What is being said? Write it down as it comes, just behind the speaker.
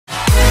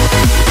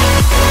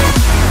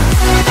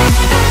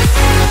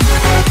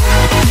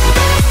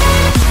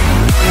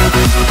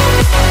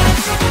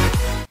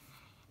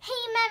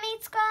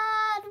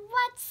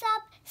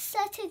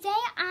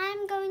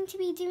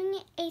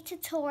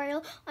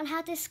tutorial on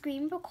how to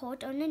screen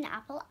record on an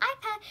Apple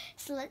iPad.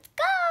 So let's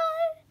go!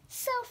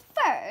 So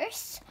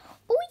first,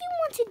 all you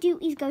want to do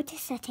is go to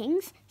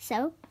settings.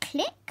 So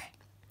click.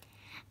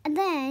 And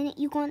then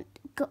you want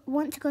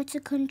to go to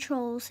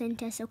control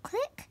center. So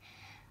click.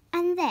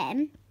 And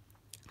then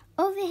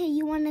over here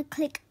you want to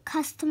click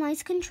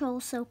customize control.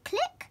 So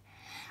click.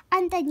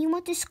 And then you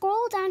want to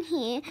scroll down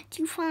here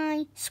to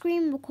find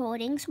screen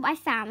recording. So I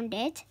found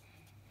it.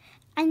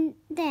 And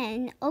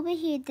then over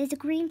here, there's a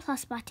green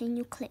plus button.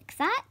 You click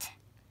that.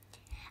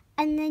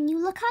 And then you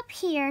look up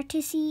here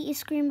to see if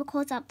screen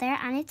records up there.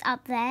 And it's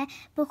up there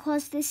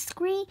because the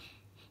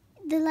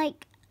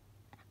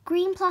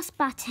green plus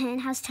button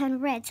has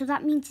turned red. So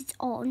that means it's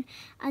on.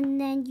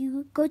 And then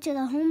you go to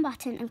the home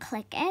button and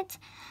click it.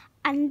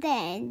 And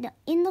then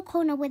in the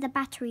corner where the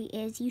battery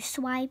is, you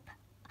swipe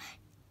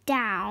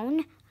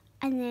down.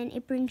 And then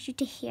it brings you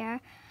to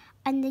here.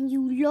 And then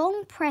you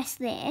long press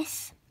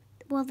this.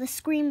 Well, the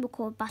screen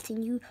record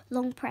button, you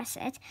long press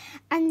it.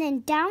 And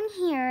then down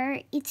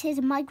here, it says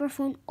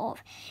microphone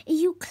off.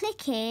 If you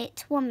click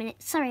it, 1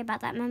 minute, sorry about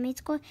that, Mummy,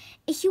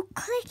 if you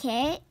click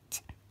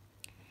it,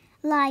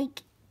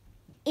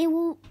 it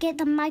will get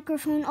the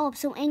microphone off.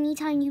 So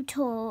anytime you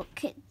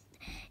talk,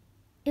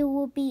 it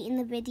will be in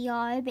the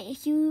video. But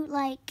if you,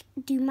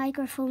 do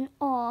microphone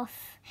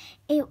off,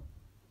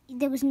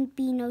 there will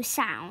be no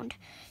sound.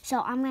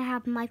 So I'm going to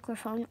have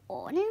microphone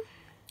on.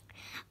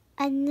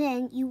 And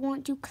then you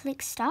want to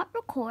click start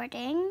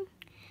recording,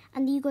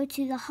 and you go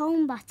to the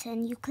home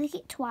button, you click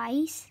it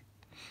twice,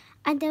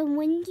 and then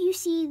when you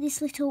see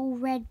this little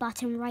red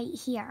button right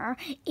here,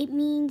 it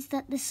means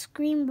that the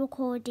screen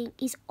recording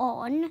is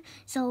on,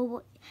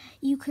 so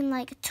you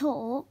can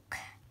talk.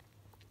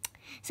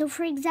 So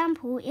for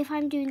example, if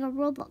I'm doing a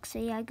Roblox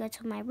video, I go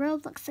to my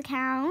Roblox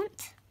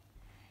account,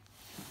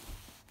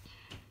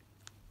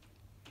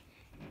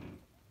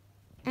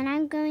 and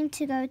I'm going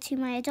to go to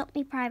my Adopt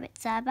Me private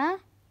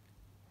server.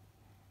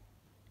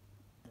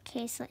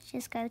 Okay, so let's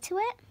just go to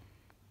it.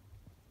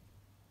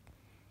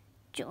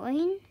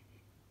 Join.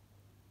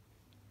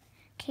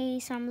 Okay,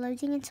 so I'm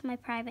loading into my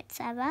private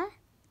server.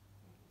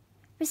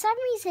 For some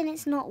reason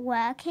it's not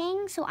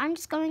working, so I'm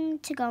just going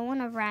to go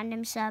on a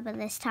random server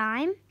this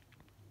time.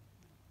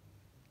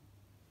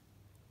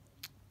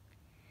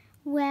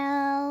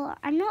 Well,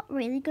 I'm not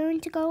really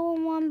going to go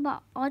on one,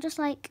 but I'll just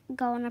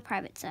go on a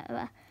private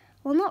server.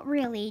 Well, not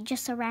really,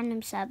 just a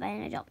random server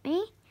in Adopt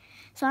Me.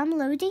 So I'm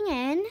loading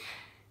in.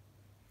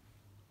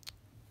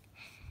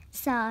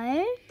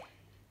 So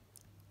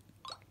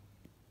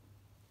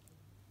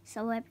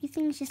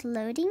everything's just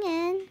loading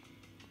in.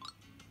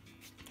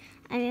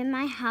 I'm in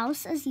my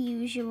house as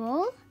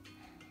usual.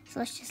 So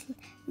let's just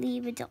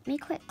leave Adopt Me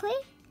quickly.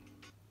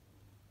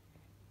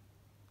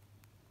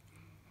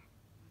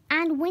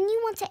 And when you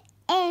want to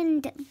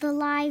end the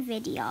live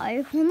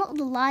video, well, not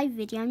the live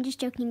video, I'm just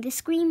joking, the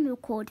screen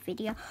record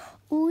video,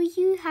 all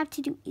you have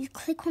to do is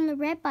click on the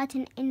red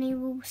button and it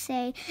will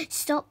say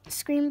stop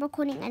screen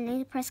recording, and then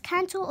you press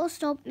cancel or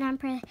stop, and I'm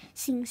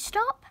pressing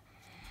stop.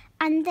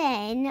 And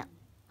then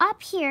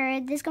up here,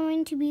 there's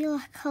going to be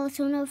a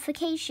little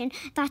notification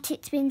that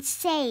it's been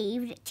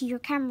saved to your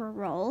camera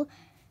roll.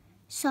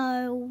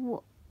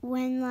 So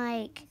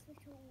when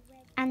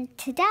and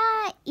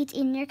ta-da, it's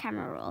in your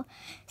camera roll.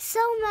 So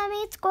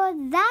Mermaid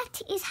Squad,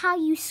 that is how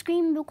you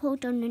screen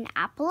record on an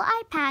Apple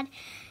iPad.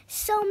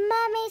 So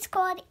Mermaid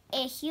Squad,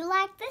 if you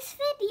like this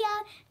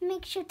video,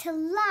 make sure to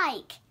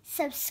like,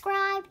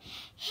 subscribe,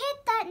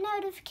 hit that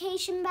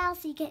notification bell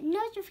so you get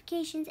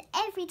notifications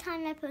every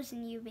time I post a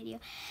new video.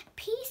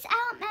 Peace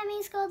out,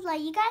 Mermaid Squad.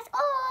 Love you guys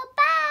all.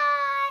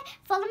 Bye.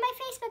 Follow my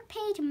Facebook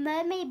page,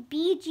 Mermaid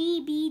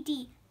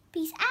BGBD.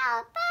 Peace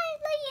out. Bye.